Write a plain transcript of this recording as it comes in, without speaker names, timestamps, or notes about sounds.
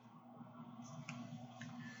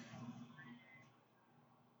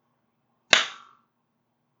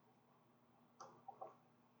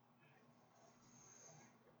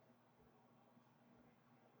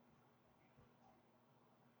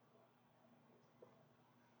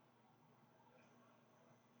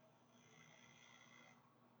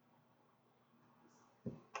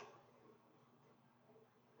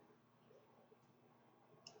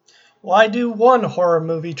Why do one horror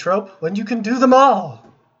movie trope when you can do them all?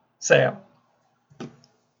 Sam.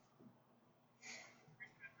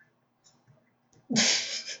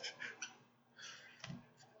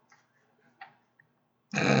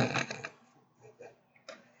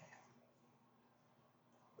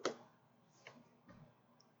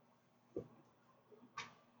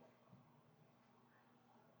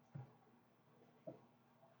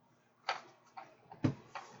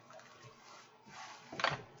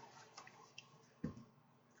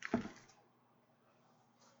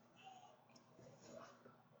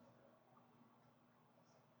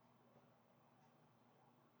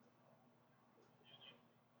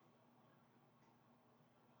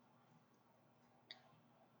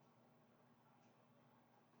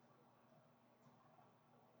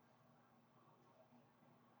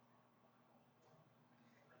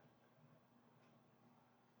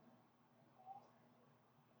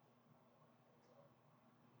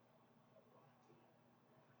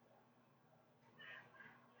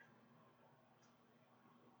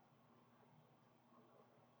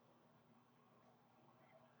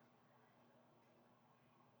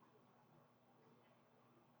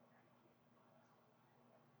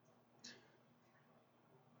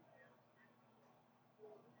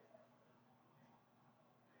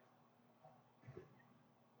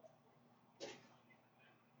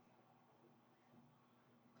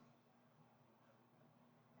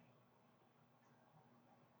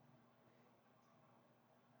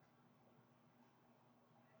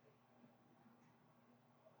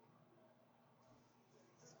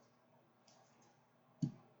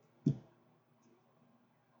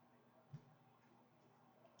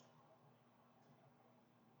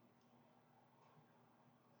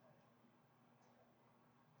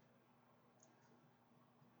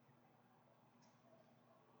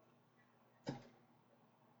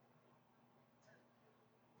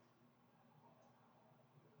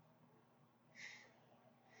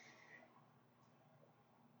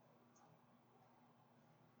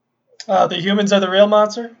 The humans are the real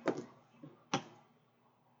monster?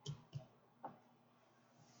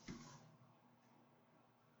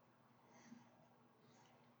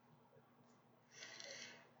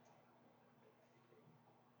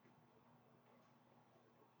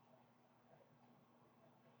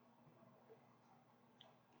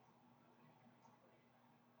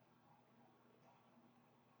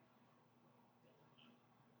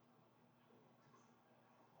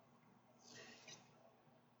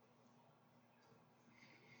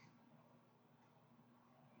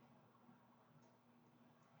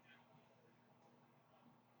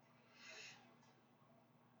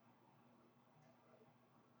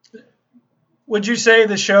 Would you say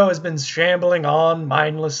the show has been shambling on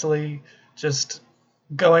mindlessly, just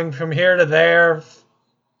going from here to there?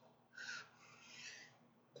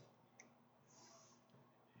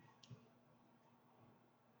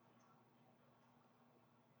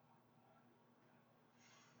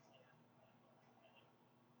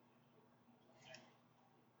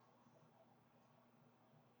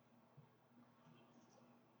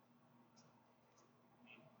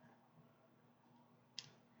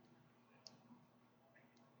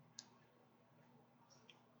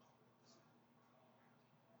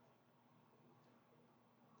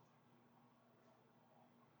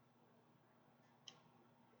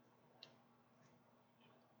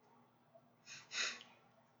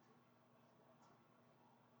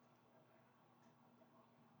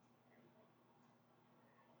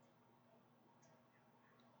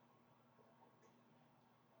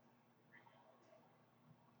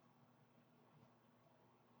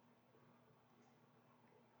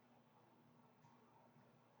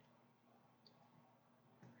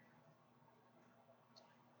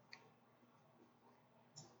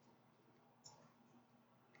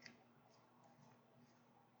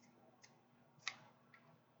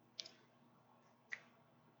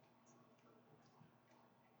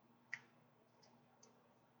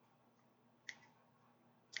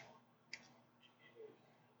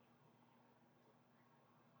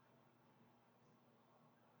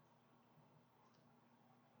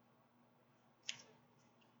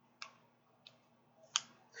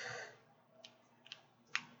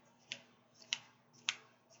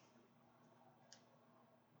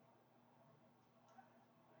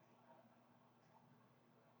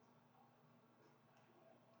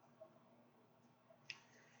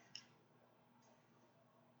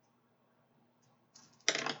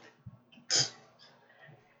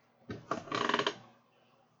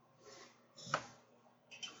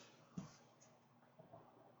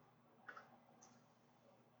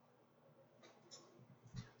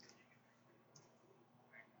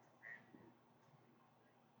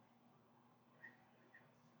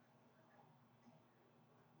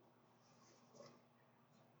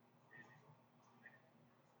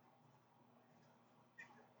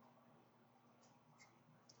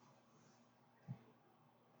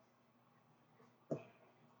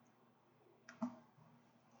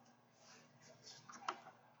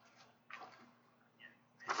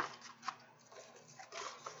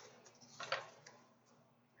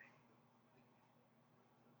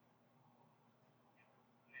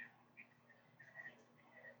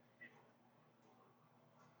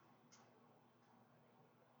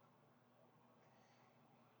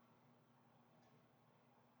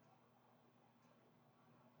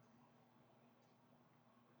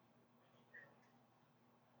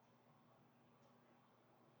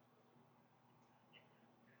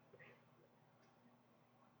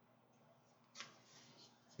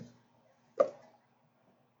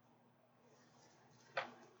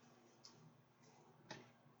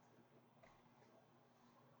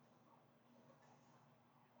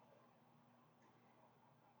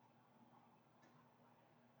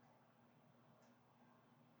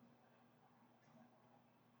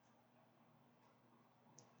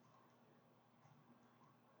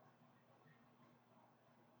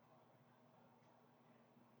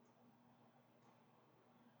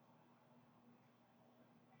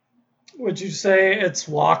 Would you say it's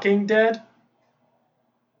Walking Dead?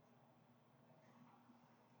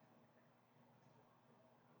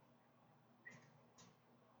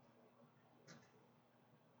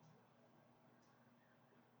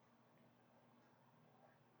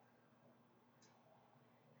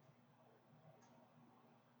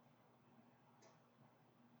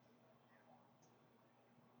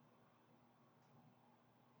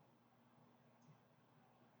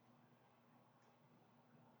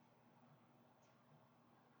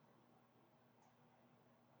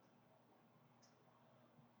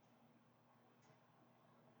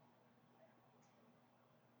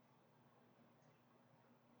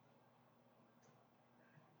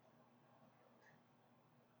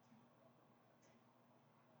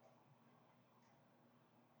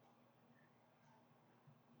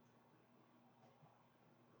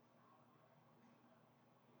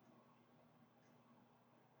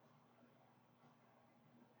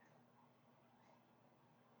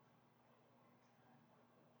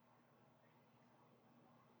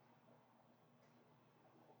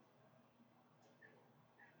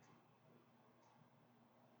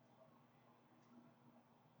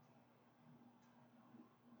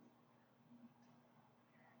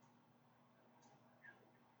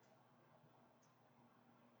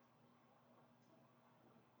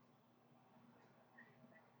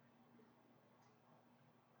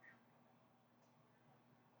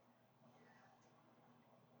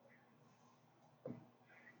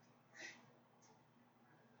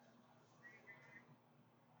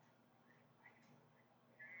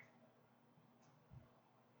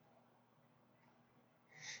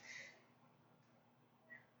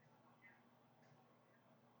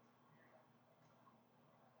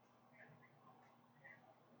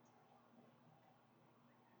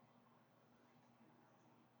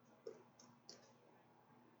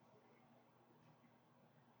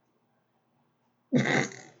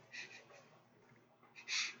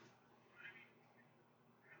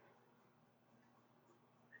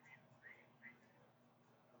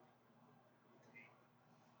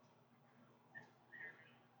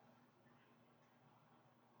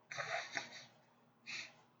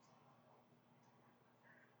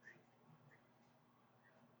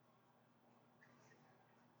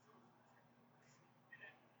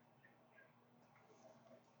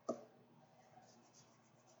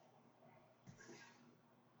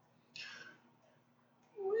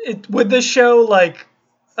 Would this show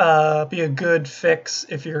be a good fix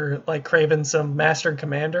if you're like craving some Master and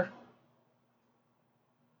Commander?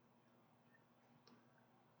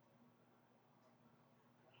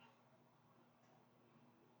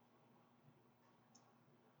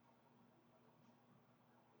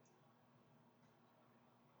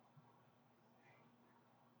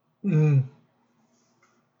 Mm.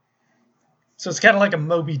 So it's kind of like a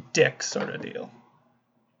Moby Dick sort of deal.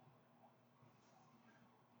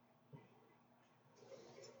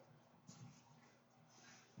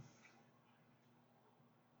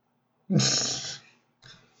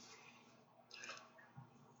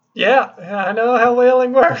 Yeah, I know how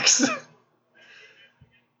whaling works.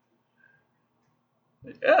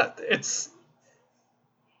 Yeah, it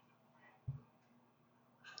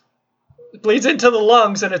bleeds into the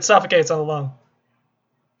lungs and it suffocates on the lung.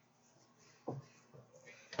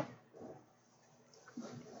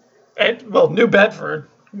 Well, New Bedford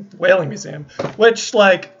Whaling Museum, which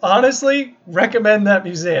like honestly recommend that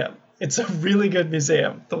museum. It's a really good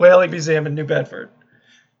museum, the Whaling Museum in New Bedford.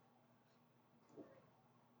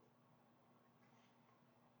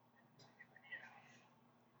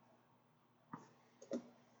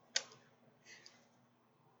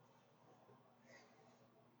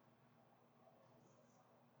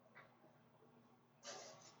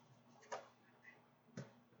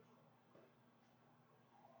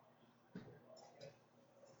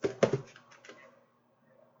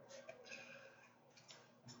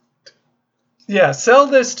 Yeah, sell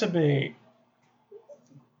this to me.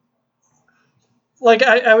 Like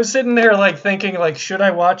I was sitting there like thinking like should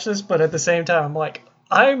I watch this, but at the same time I'm like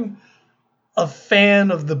I'm a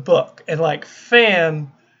fan of the book and like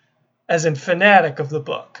fan as in fanatic of the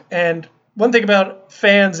book. And one thing about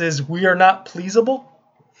fans is we are not pleasable.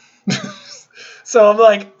 So I'm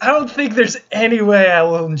like, I don't think there's any way I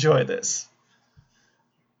will enjoy this.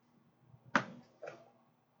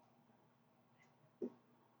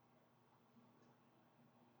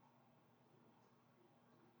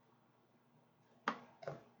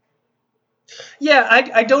 Yeah,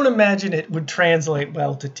 I don't imagine it would translate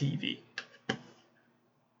well to TV.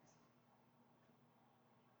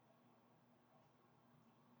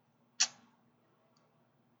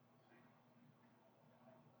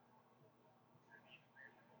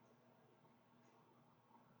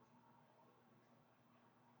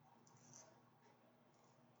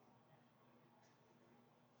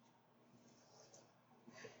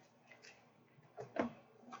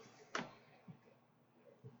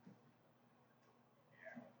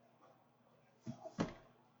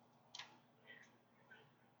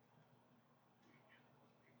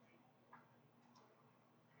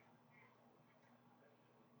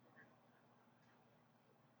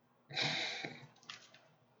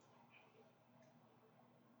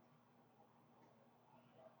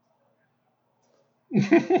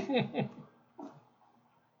 Isaac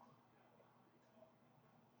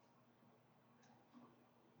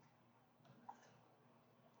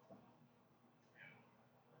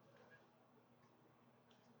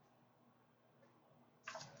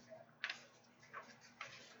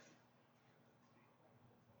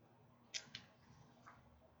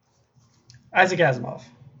Asimov.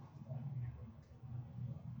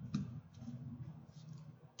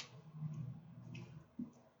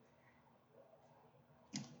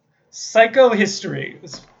 Psychohistory.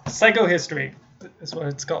 Psychohistory is what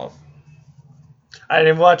it's called. I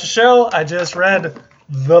didn't watch a show. I just read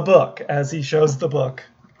the book as he shows the book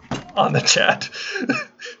on the chat.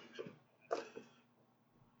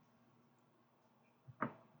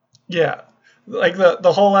 Yeah, like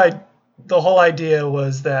the whole idea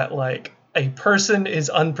was that like a person is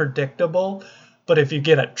unpredictable, but if you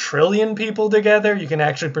get a trillion people together, you can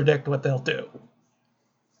actually predict what they'll do.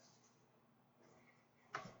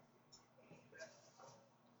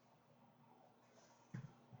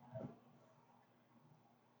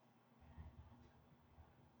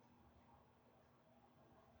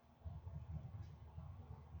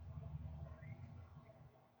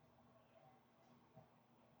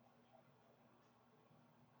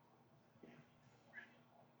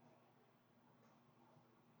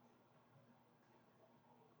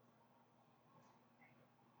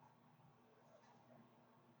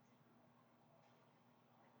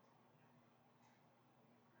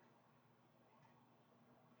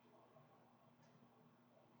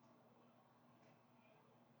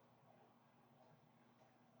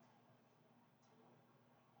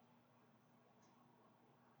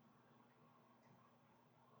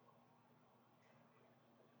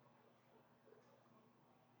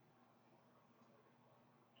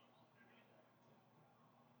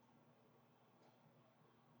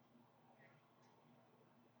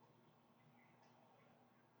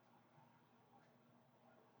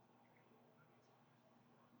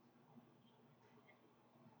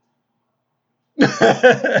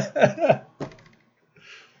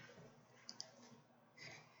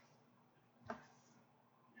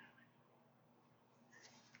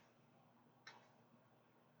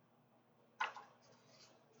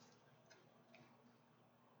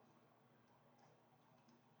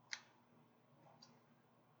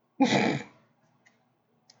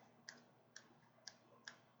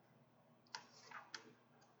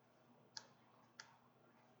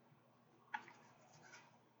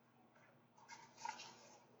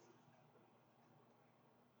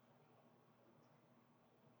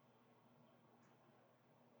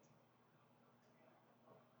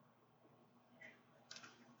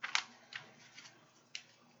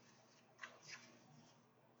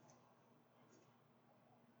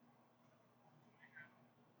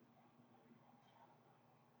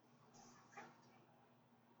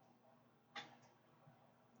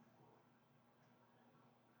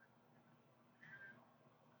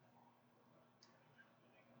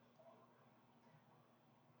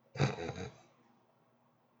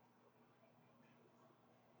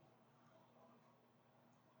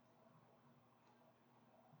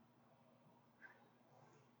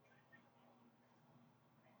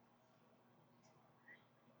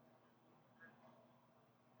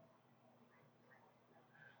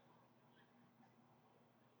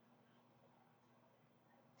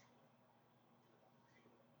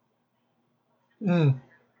 Mm,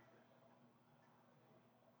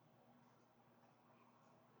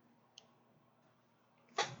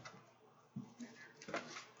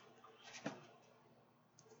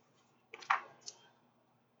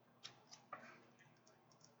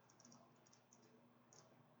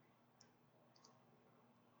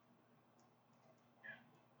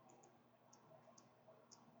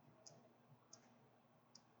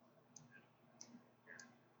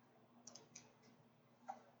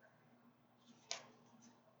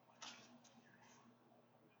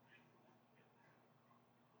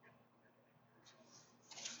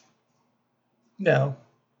 no.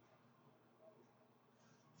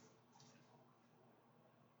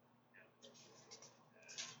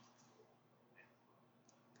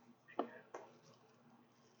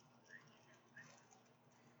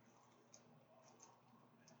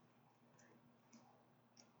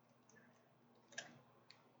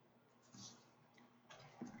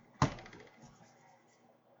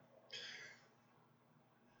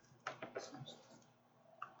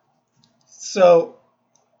 So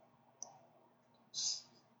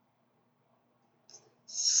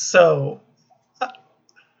so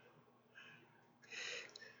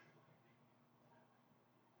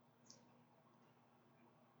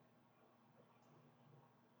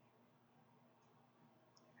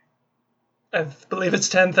I believe it's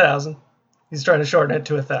 10,000. He's trying to shorten it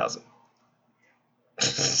to 1,000.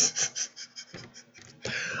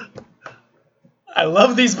 I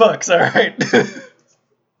love these books. All right.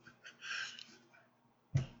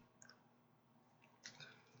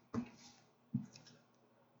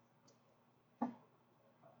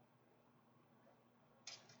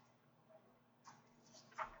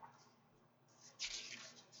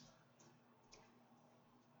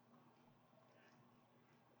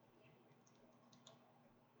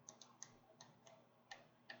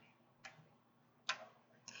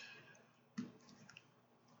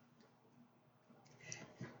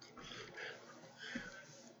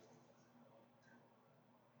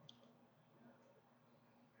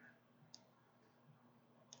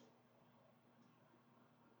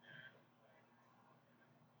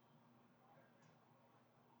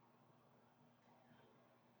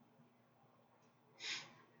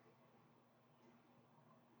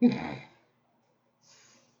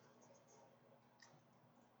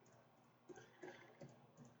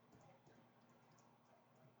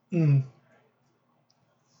 Mm.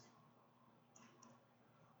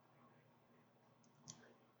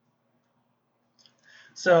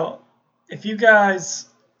 So, if you guys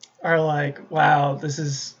are like, wow, this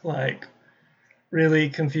is like really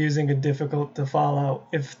confusing and difficult to follow,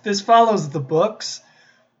 if this follows the books,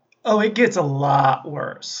 oh, it gets a lot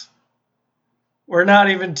worse. We're not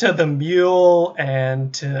even to the mule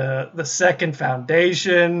and to the second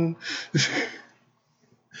foundation.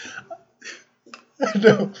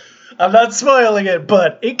 No, I'm not spoiling it,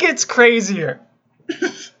 but it gets crazier.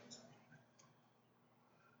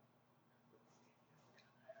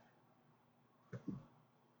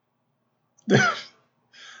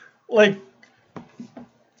 Like,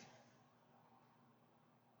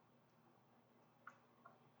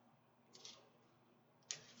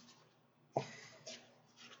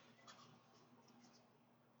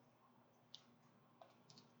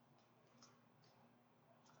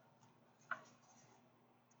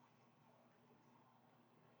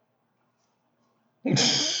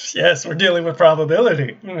 yes, we're dealing with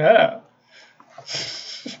probability. Yeah.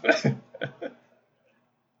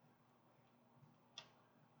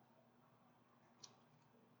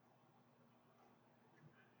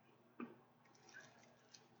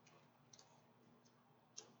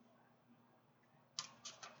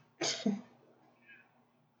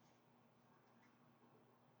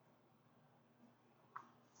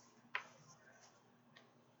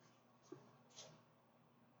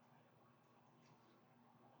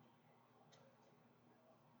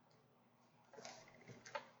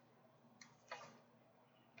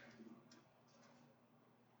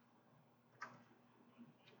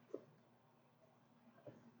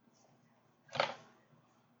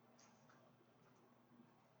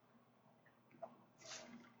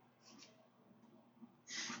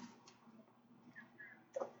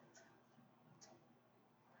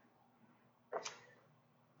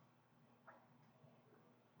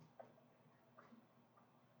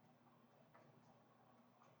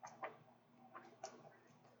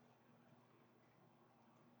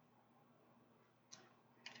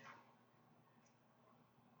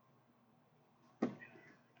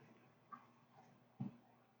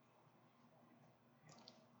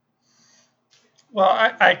 Well,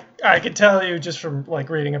 I could tell you just from like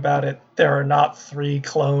reading about it, there are not three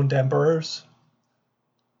cloned emperors.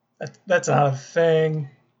 That's not a thing.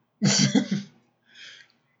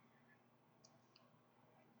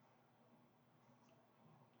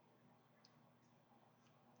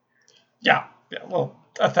 Yeah, yeah. Well,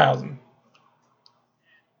 1,000.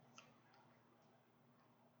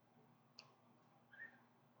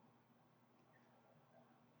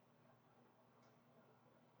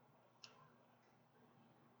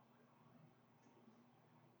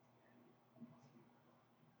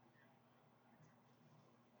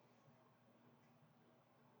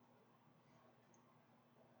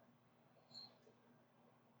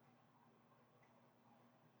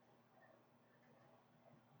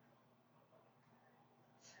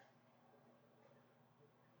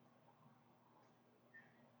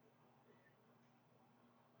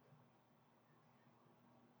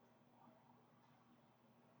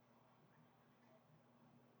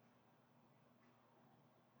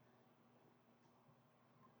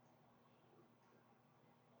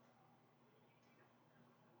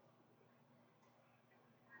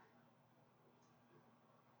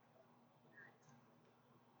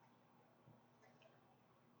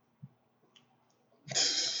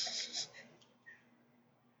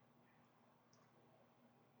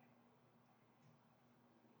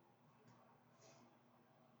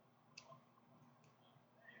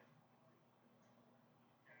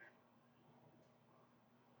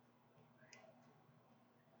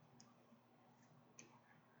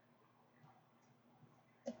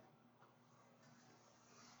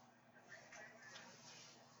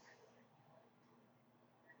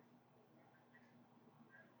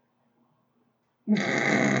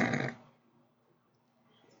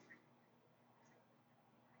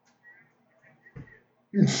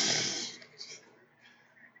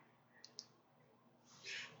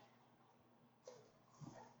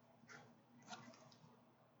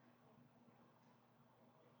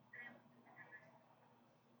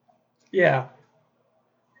 Yeah.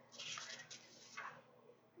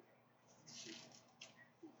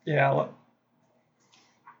 Yeah.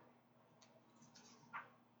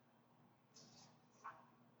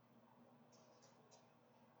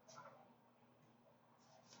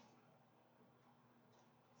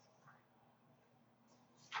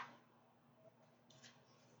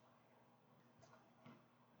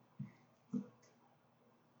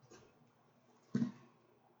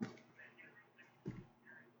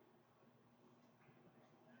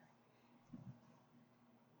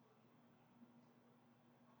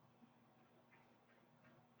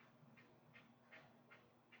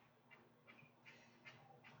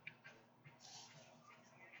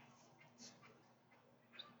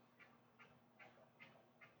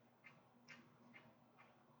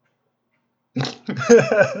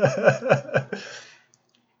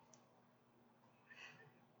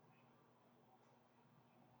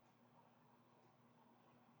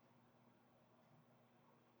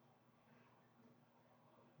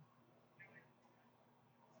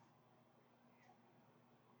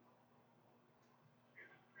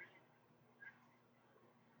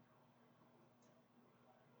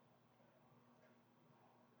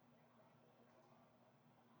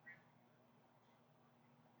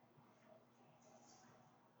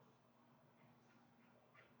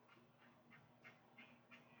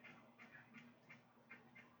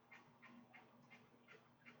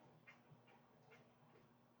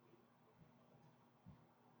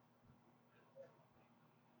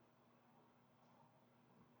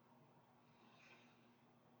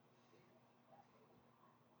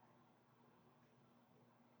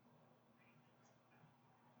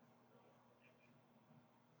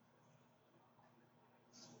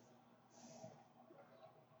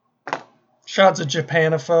 Shot's a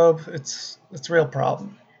Japanophobe. It's a real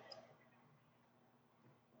problem.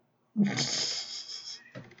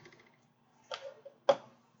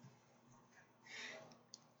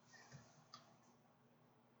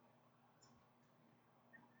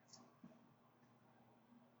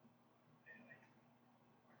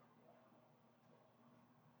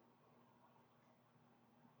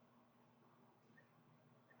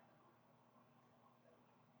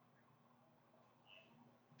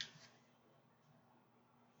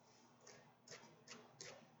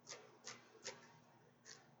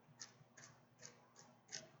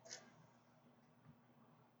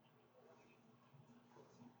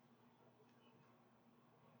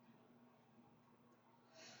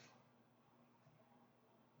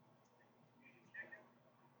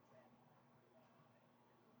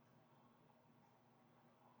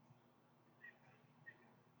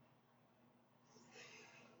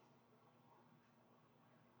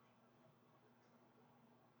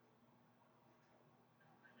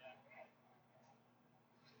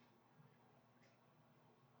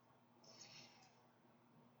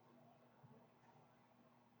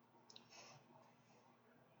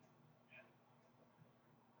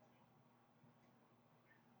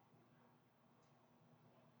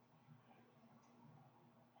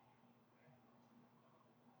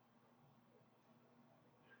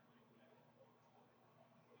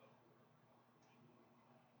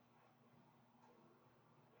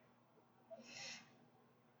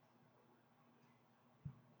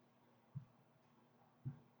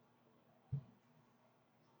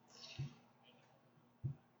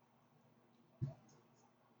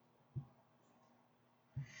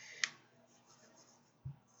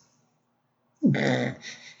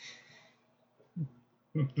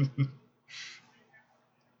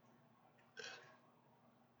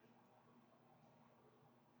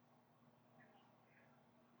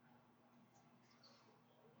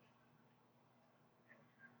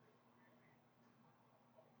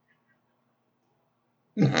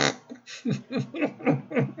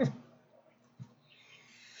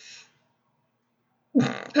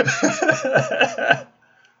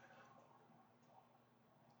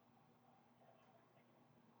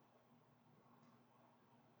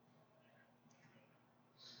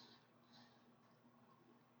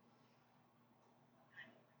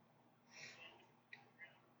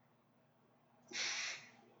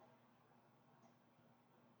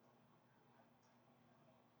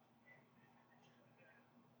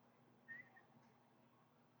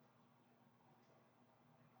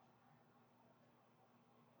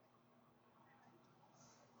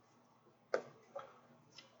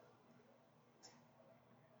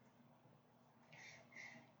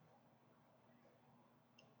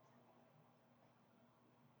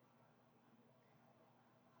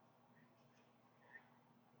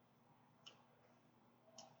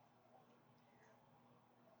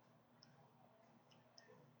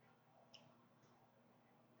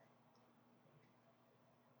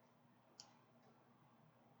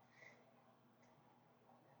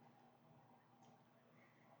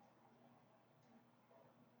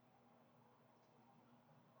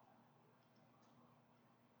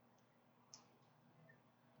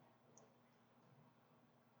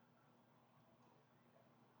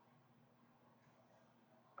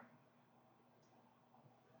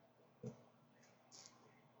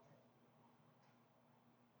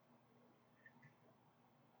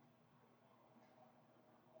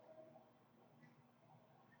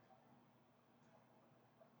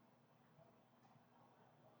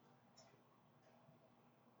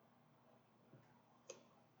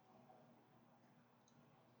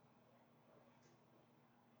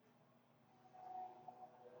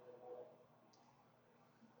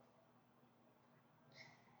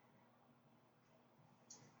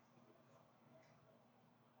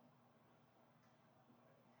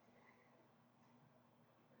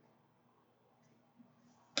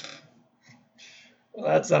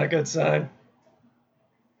 Well, that's not a good sign.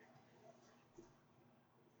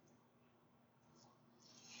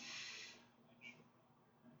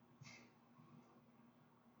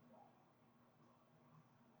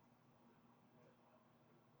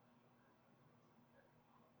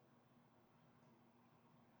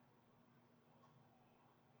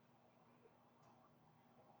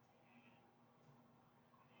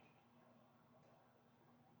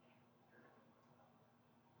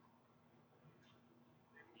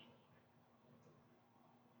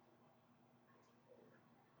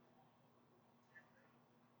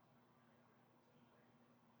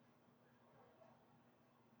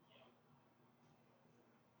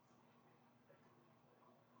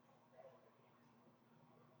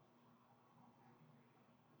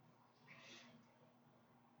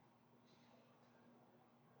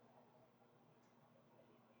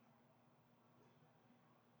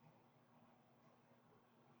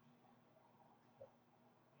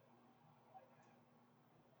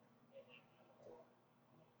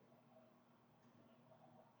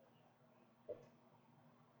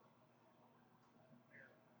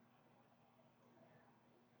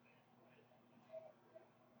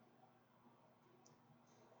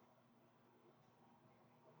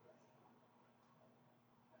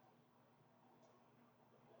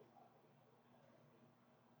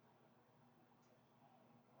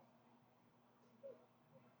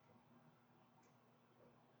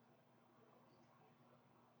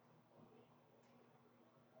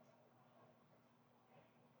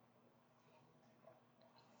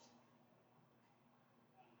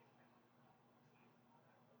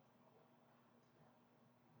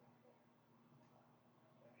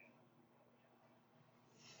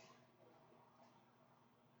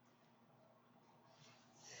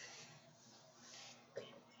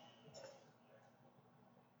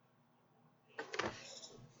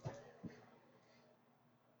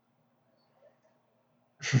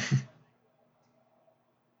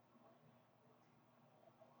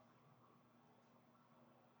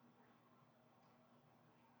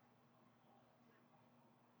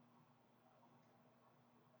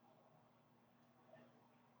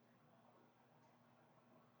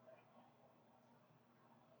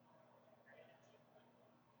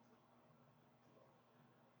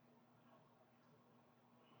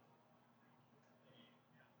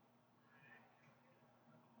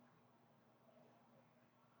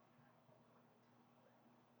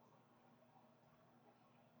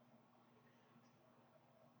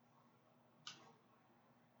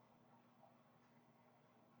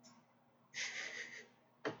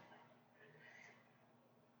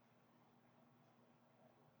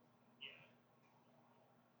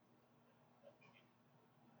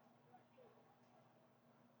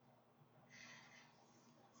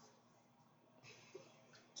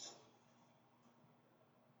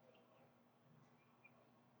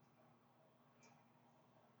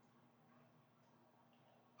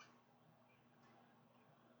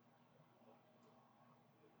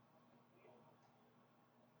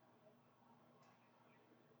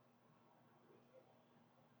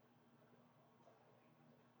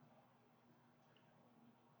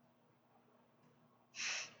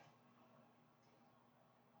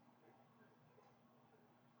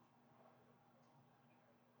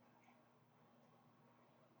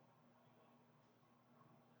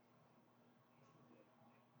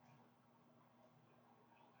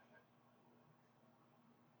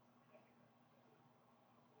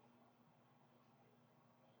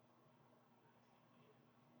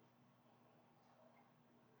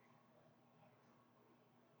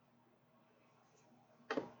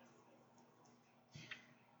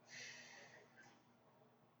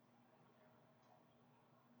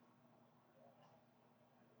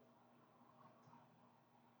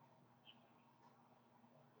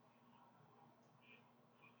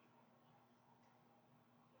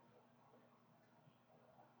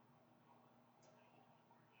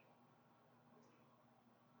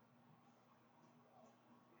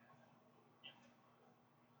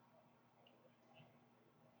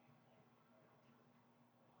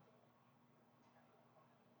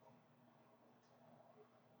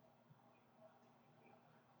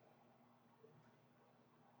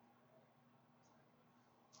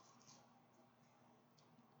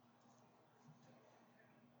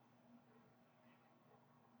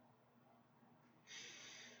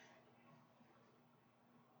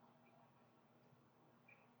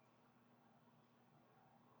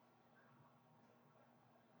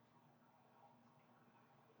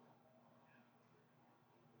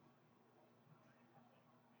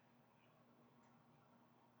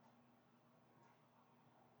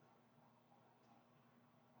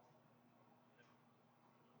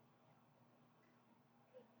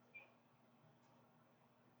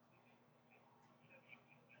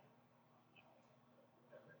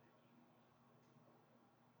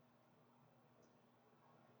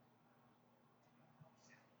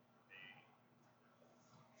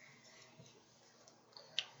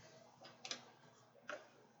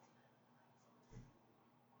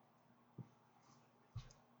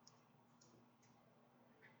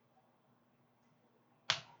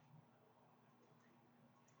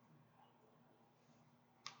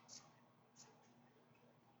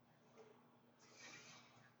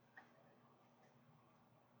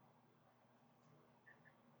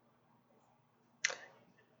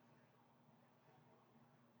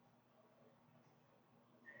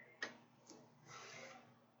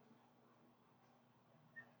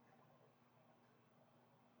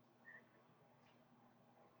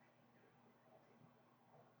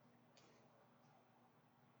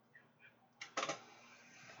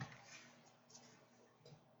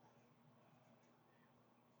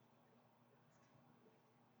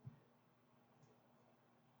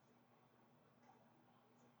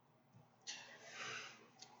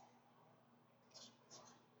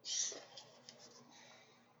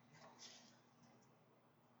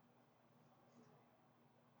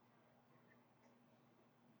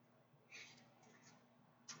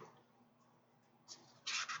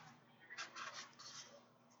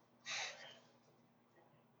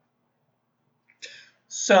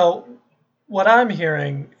 So, what I'm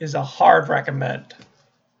hearing is a hard recommend.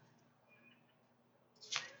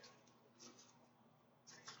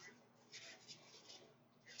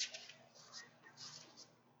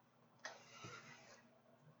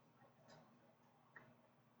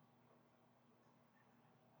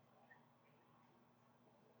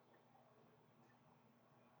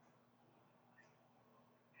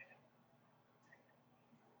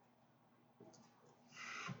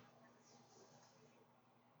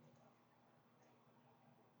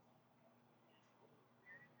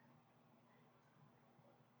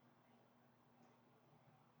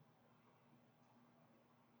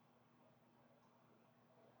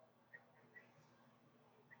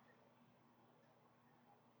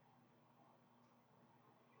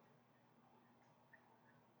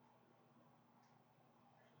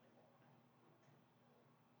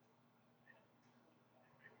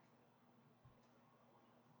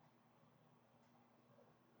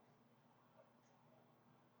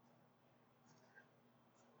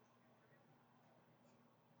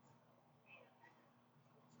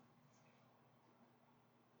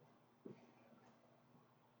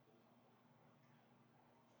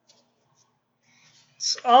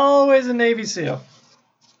 It's always a Navy SEAL.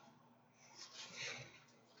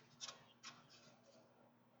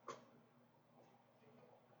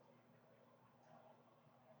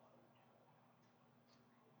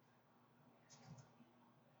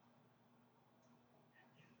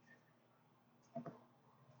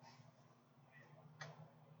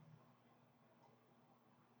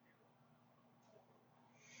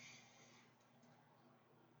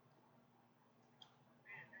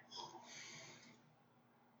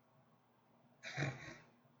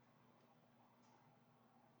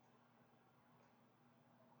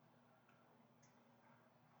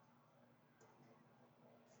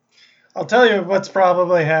 I'll tell you what's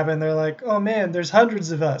probably happened. They're like, oh man, there's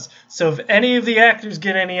hundreds of us. So if any of the actors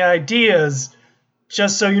get any ideas,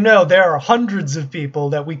 just so you know, there are hundreds of people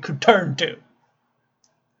that we could turn to.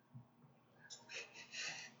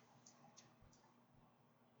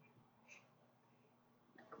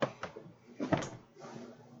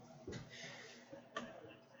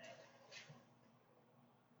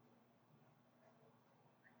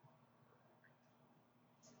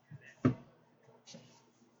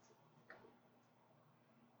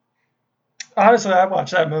 Honestly, I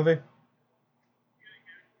watched that movie.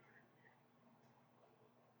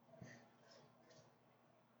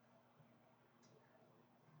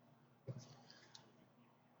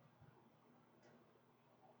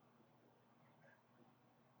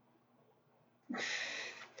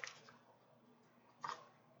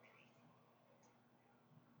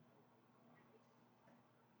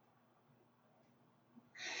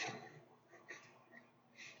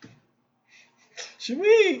 Should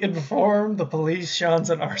we inform the police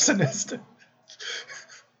Sean's an arsonist?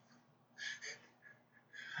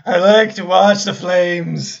 I like to watch the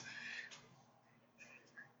flames.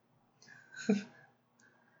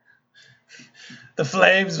 The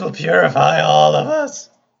flames will purify all of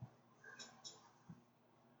us.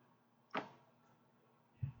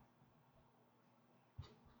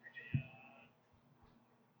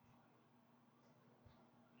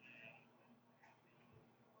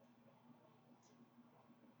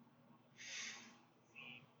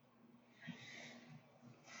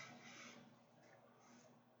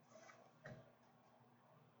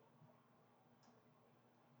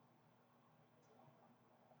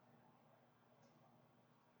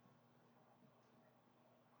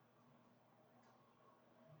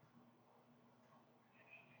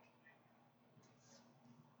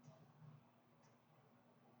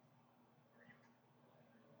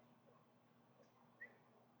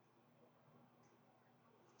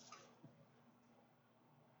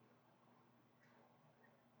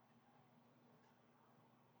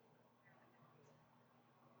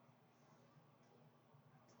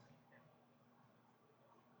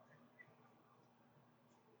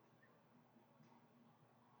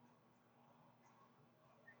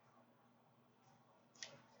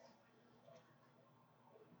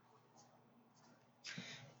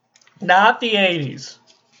 Not the 80s.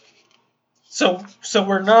 So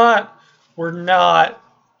we're not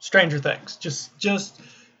Stranger Things. Just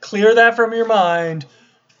clear that from your mind.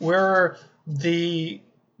 We're the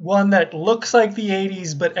one that looks like the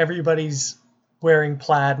 80s, but everybody's wearing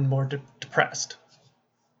plaid and more depressed.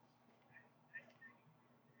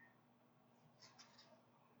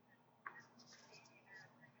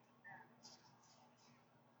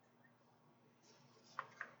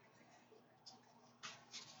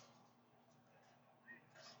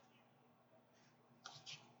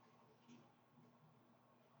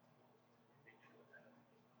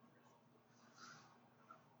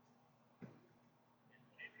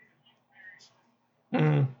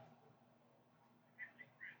 Mm.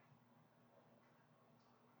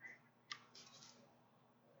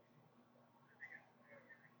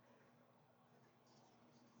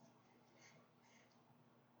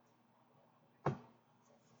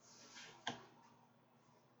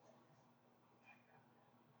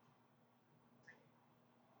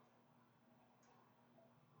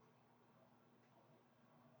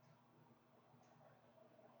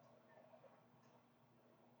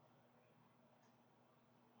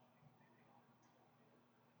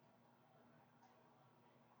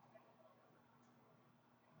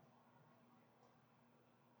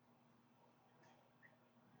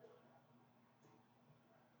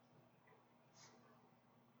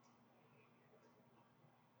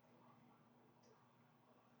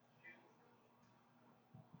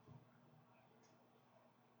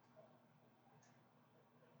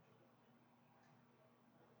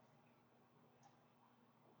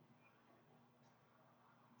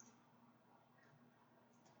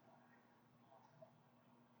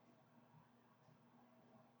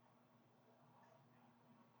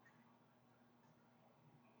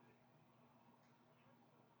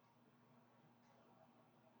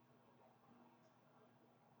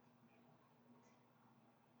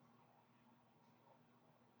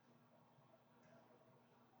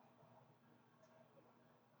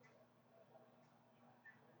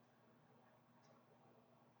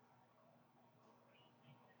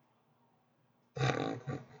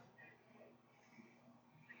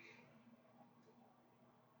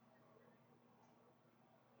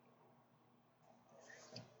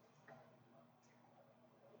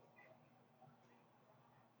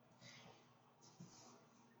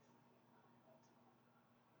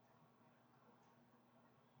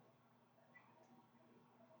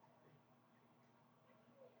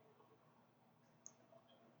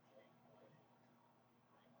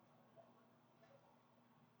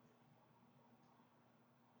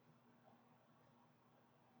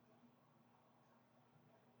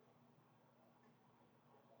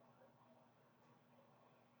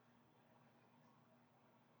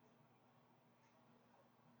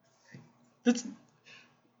 This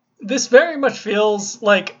this very much feels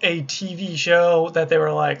like a TV show that they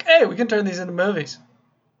were like, "Hey, we can turn these into movies."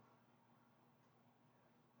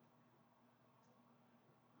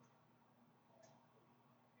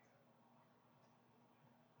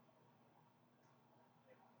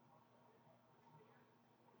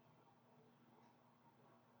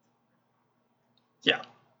 Yeah.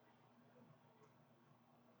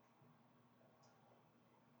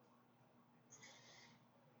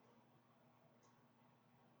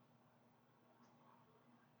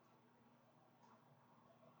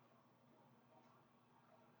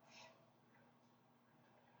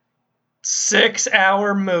 6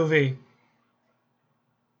 hour movie.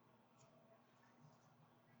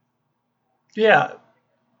 Yeah.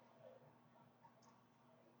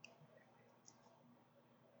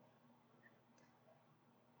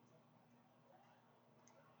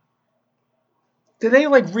 Did they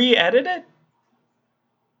like re-edit it?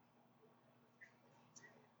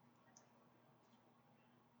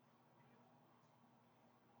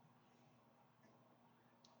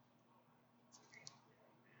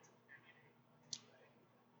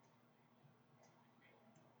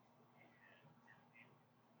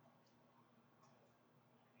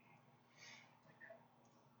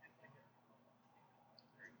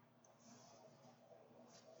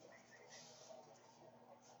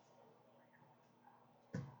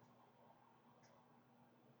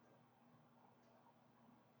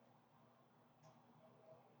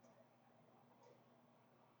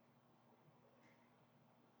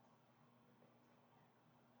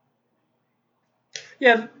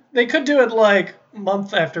 Yeah, they could do it like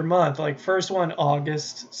month after month. Like first one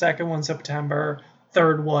August, second one September,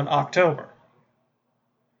 third one October.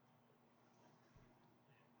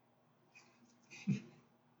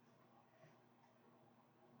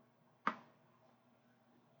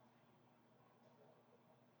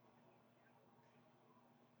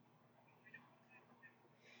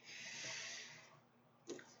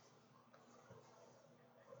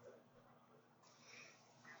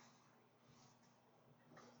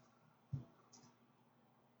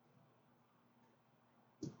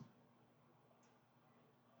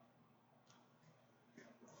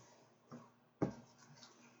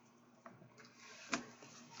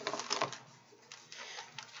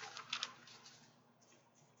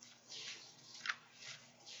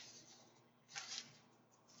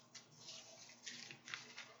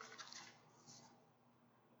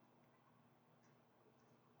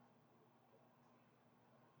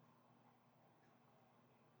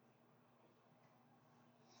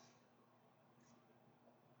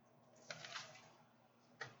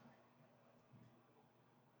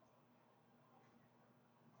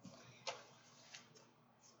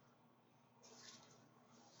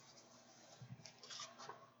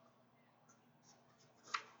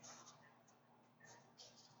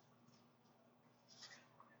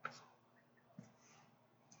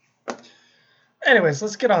 Anyways,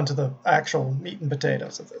 let's get on to the actual meat and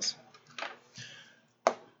potatoes of this.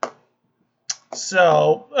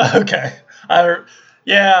 So, okay. I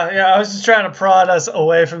was just trying to prod us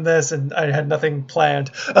away from this, and I had nothing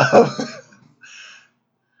planned.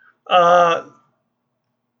 uh,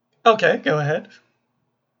 okay, go ahead.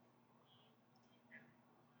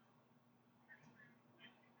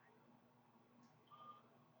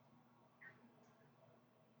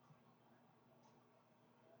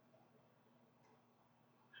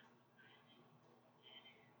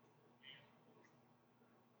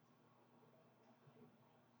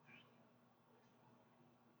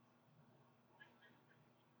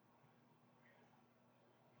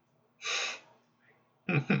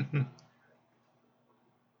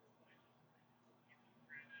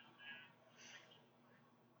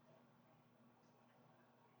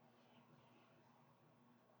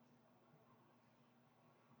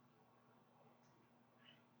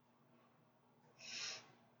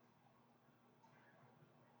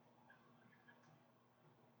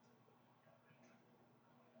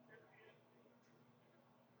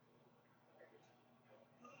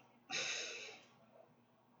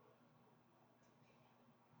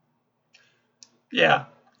 Yeah.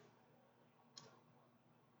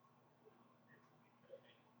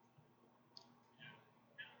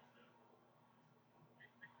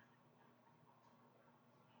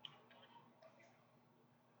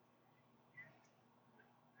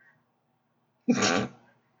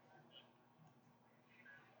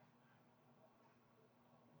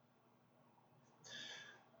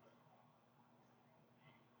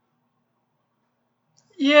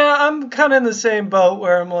 Yeah, I'm kind of in the same boat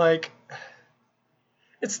where I'm like,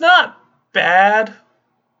 it's not bad.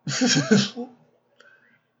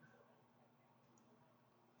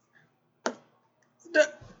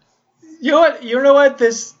 You know what? You know what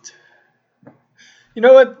this. You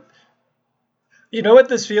know what? You know what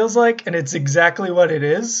this feels like, and it's exactly what it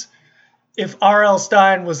is. If R.L.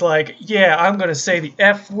 Stein was like, "Yeah, I'm gonna say the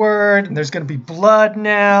F word, and there's gonna be blood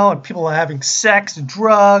now, and people are having sex and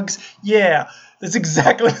drugs," yeah, that's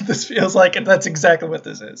exactly what this feels like, and that's exactly what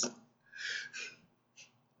this is.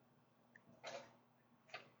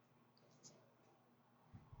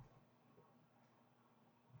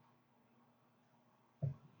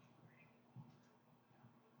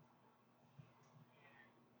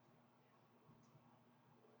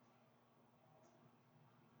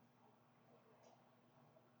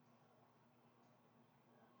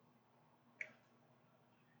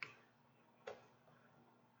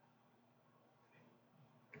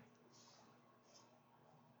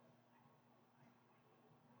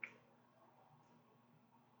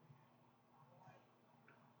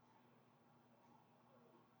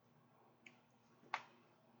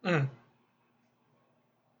 Mm.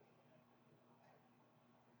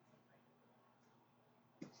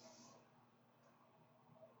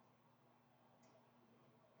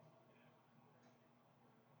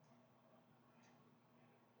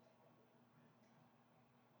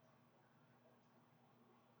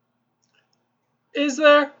 Is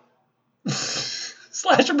there?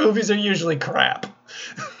 Slasher movies are usually crap.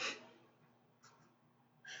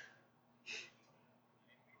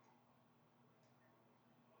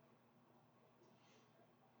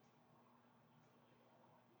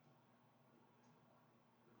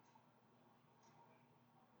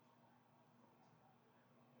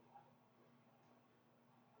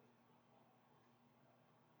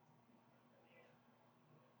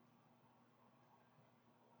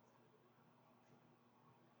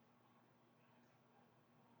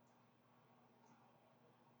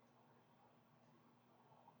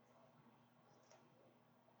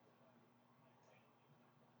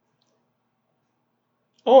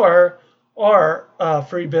 Or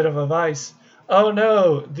free bit of advice. Oh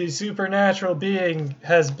no, the supernatural being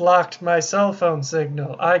has blocked my cell phone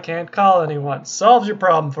signal. I can't call anyone. Solves your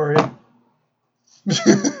problem for you.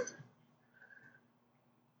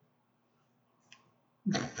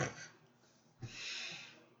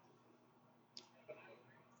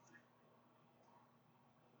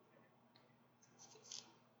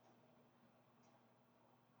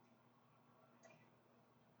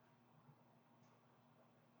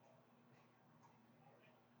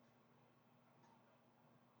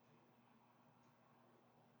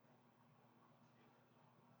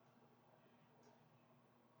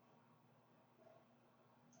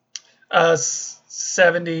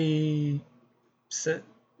 70,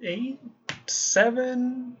 8,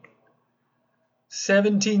 7,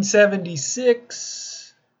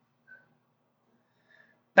 1776,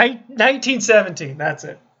 1917. That's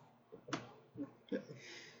it.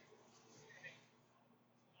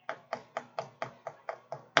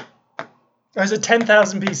 Or is it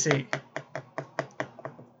 10,000 BC?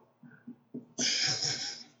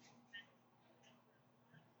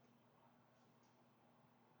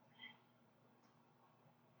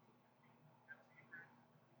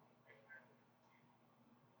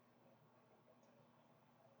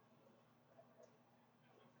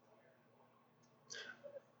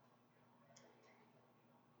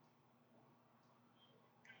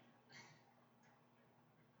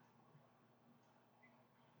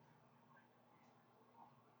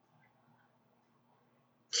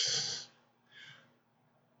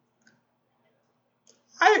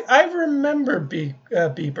 I remember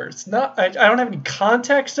beepers. Not I don't have any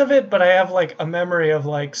context of it, but I have like a memory of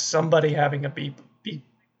like somebody having a beep.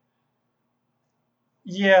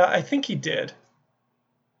 Yeah, I think he did.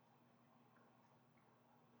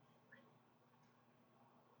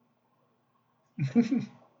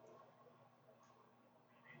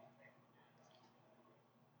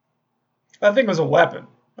 That thing was a weapon.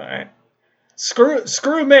 All right.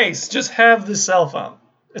 Screw Mace. Just have the cell phone.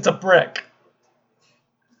 It's a brick.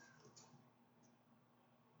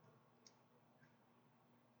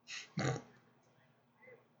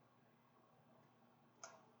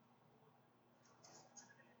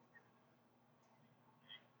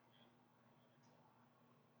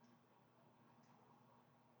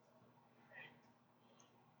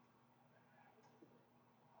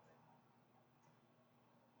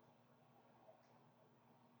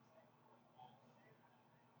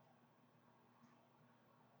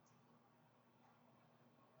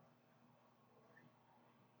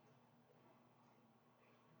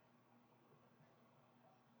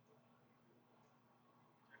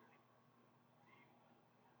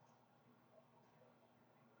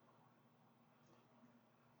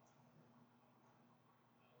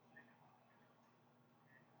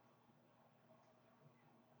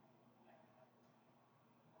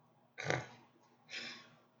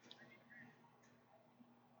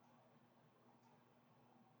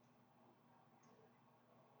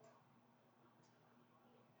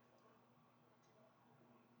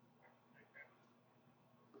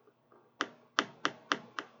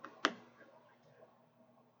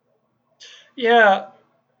 Yeah.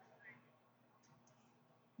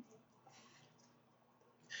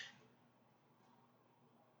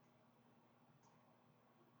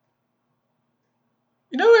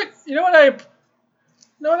 You know what? You know what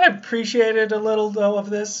I appreciated a little though of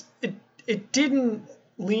this? It didn't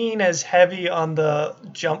lean as heavy on the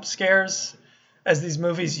jump scares as these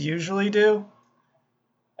movies usually do.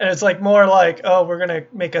 And it's like more like, oh, we're gonna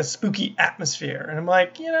make a spooky atmosphere. And I'm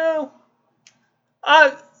like,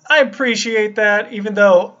 I I appreciate that, even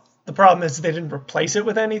though the problem is they didn't replace it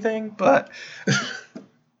with anything.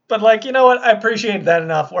 But like, you know what? I appreciate that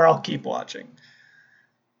enough where I'll keep watching.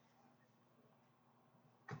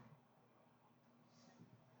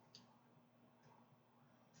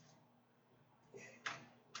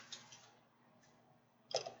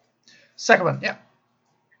 Second one, yeah.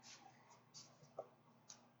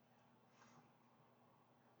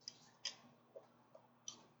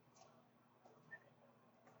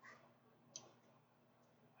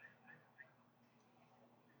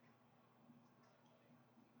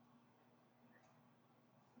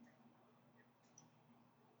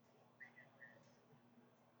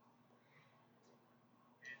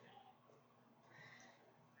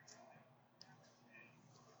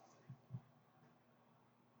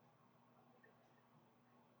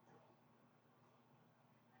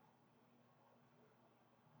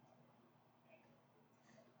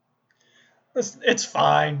 It's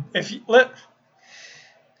fine if you let.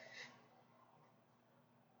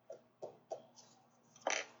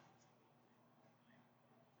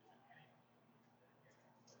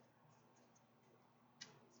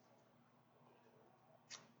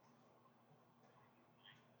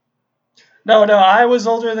 No, no, I was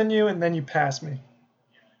older than you, and then you passed me.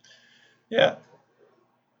 Yeah,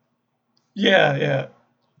 yeah, yeah,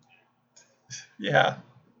 yeah.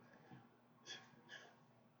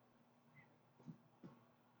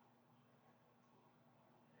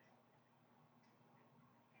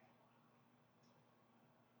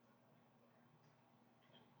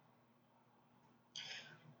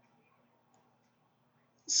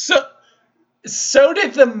 So so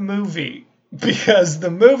did the movie, because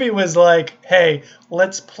the movie was like, hey,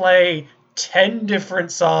 let's play 10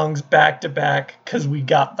 different songs back to back because we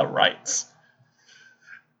got the rights.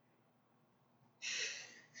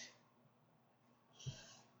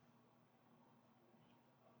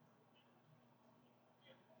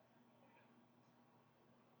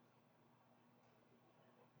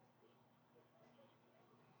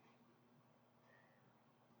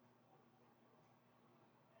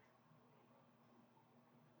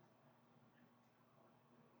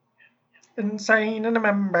 insane in the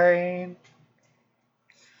membrane.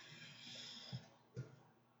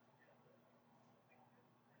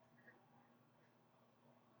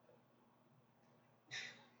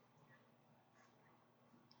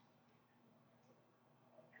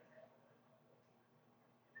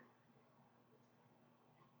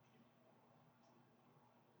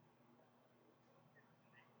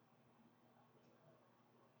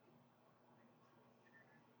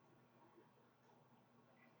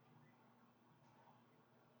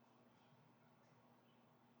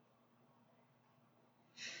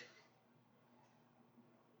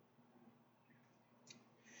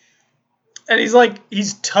 And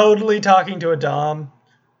he's totally talking to a Dom.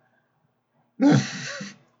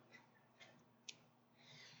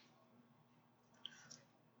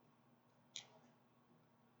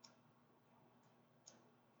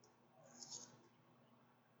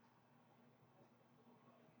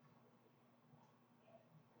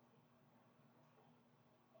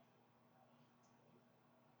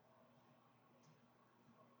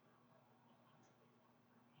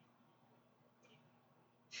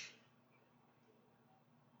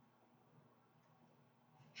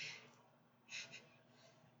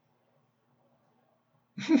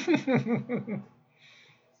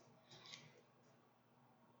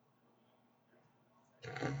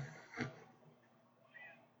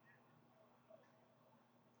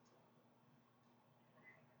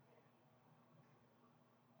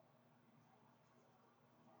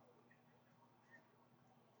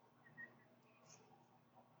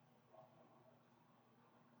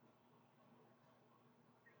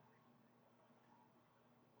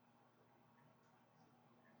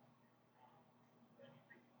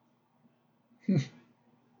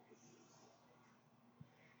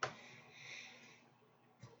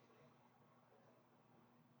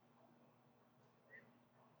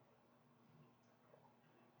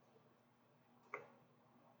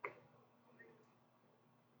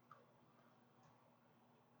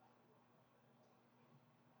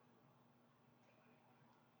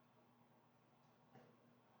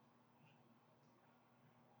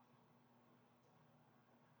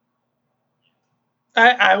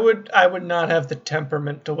 I would not have the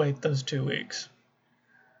temperament to wait those 2 weeks.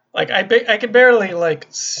 Like I could barely like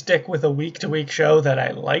stick with a week to week show that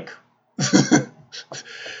I like.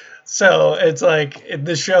 So it's like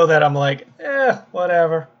the show that I'm like,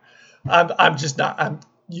 whatever. I'm just not.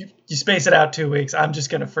 You space it out 2 weeks. I'm just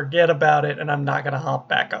gonna forget about it, and I'm not gonna hop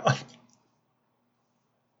back on.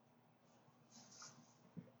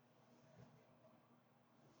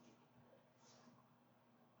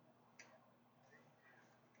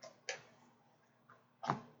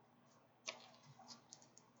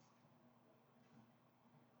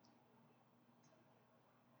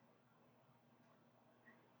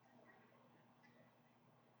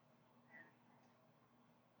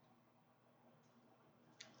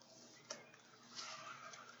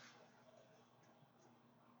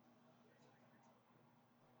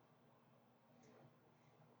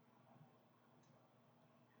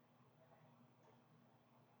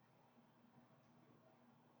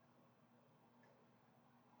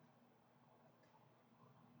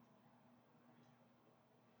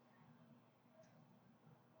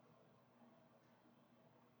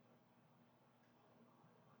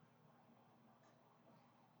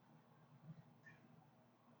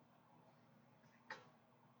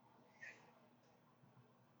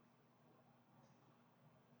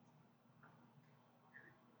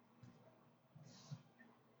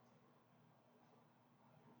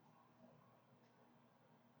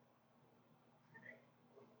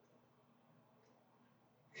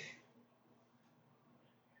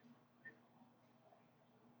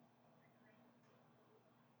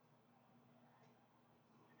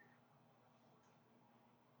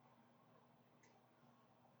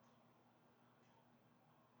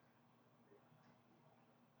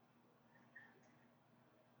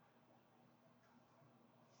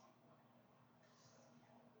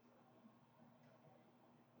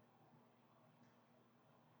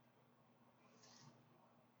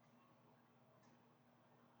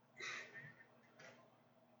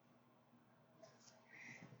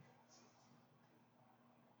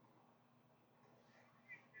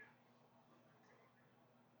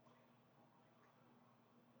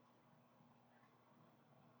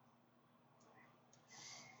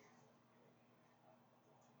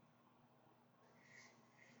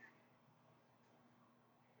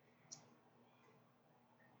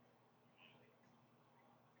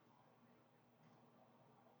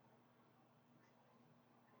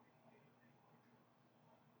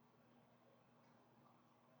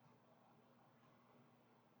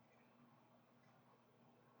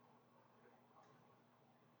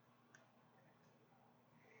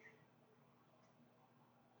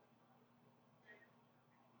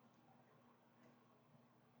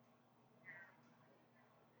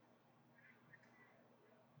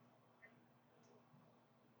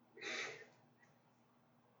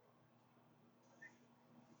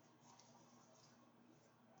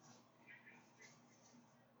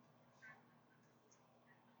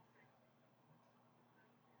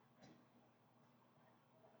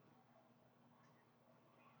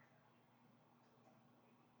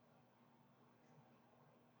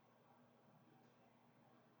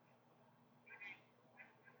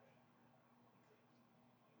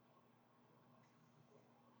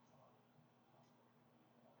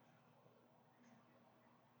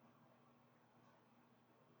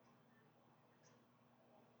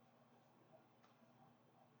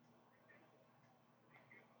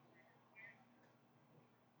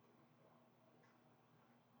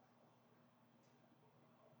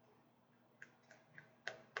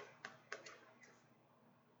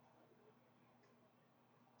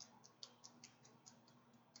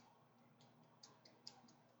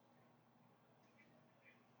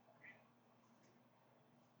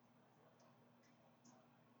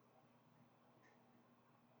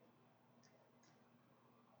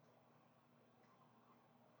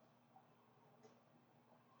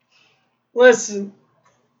 Listen,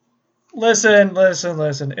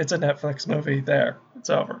 listen. It's a Netflix movie. There, it's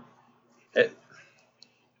over. It,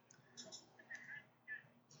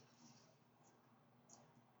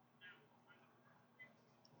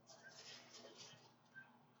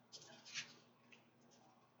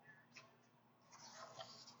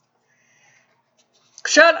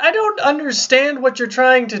 Sean, I don't understand what you're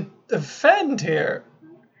trying to defend here.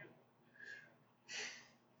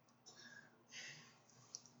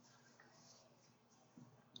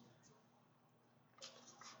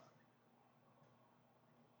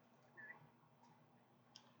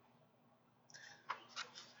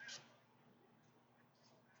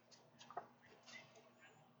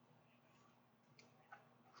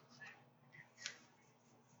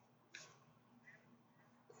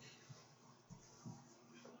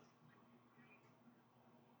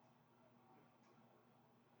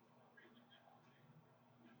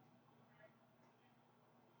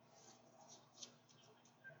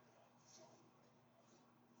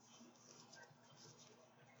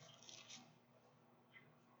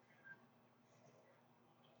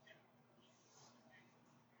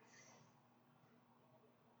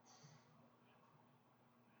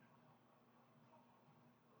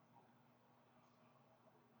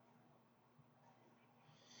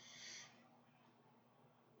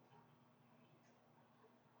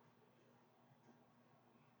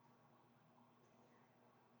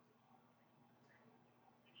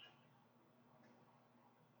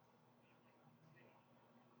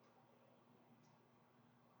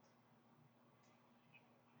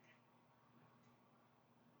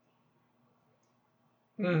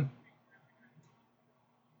 Mm,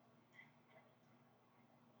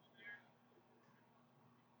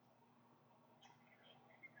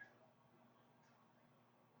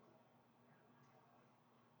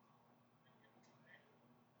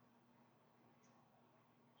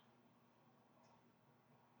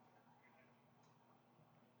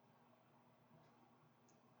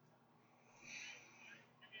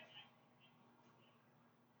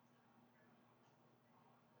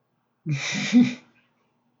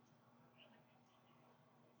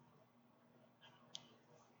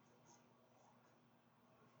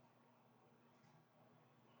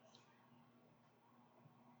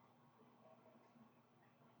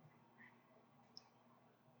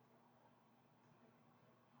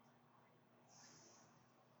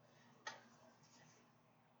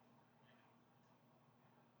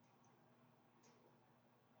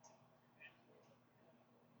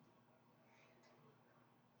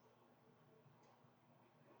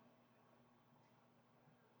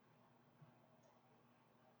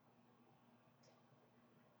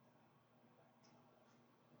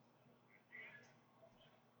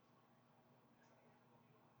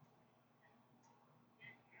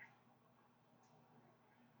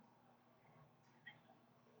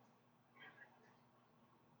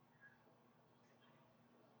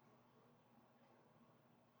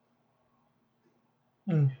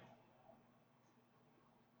 mm,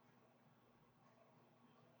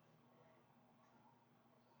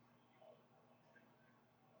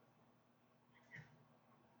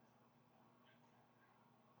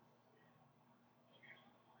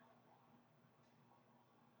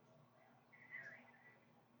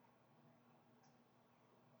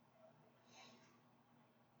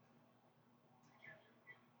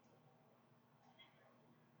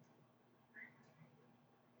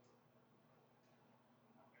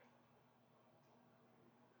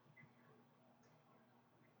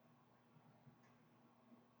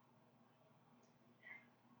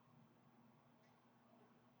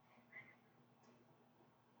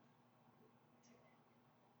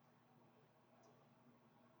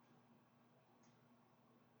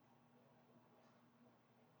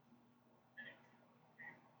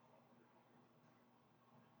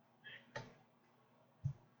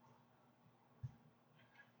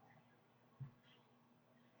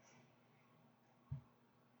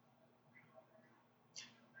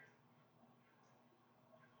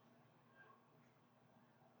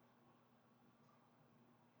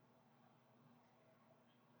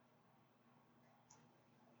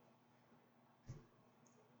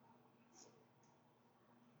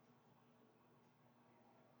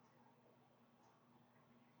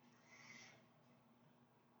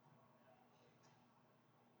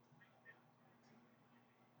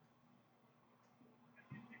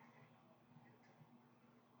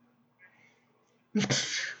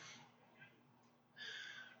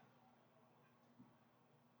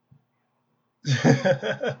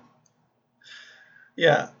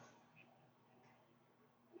 yeah,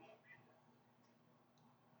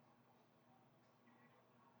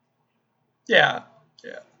 yeah,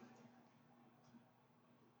 yeah.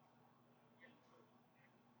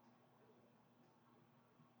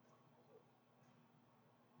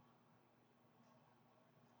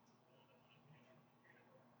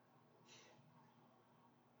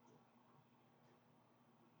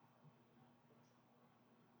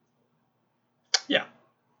 Yeah.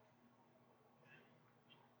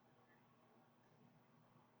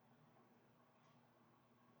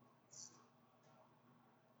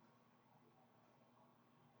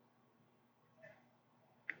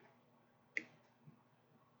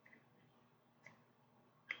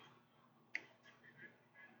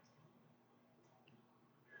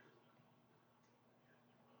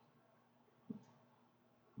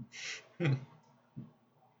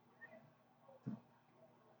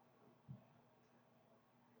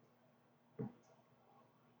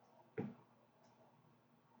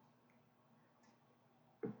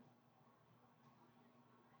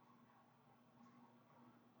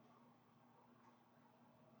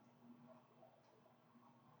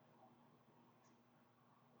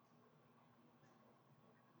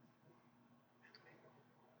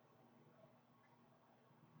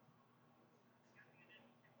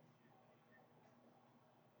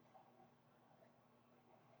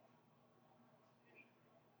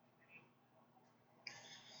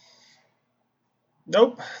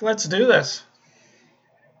 Nope. Let's do this.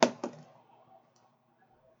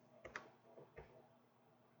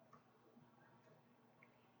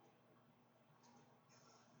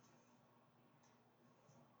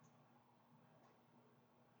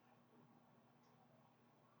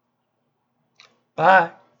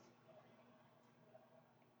 Bye.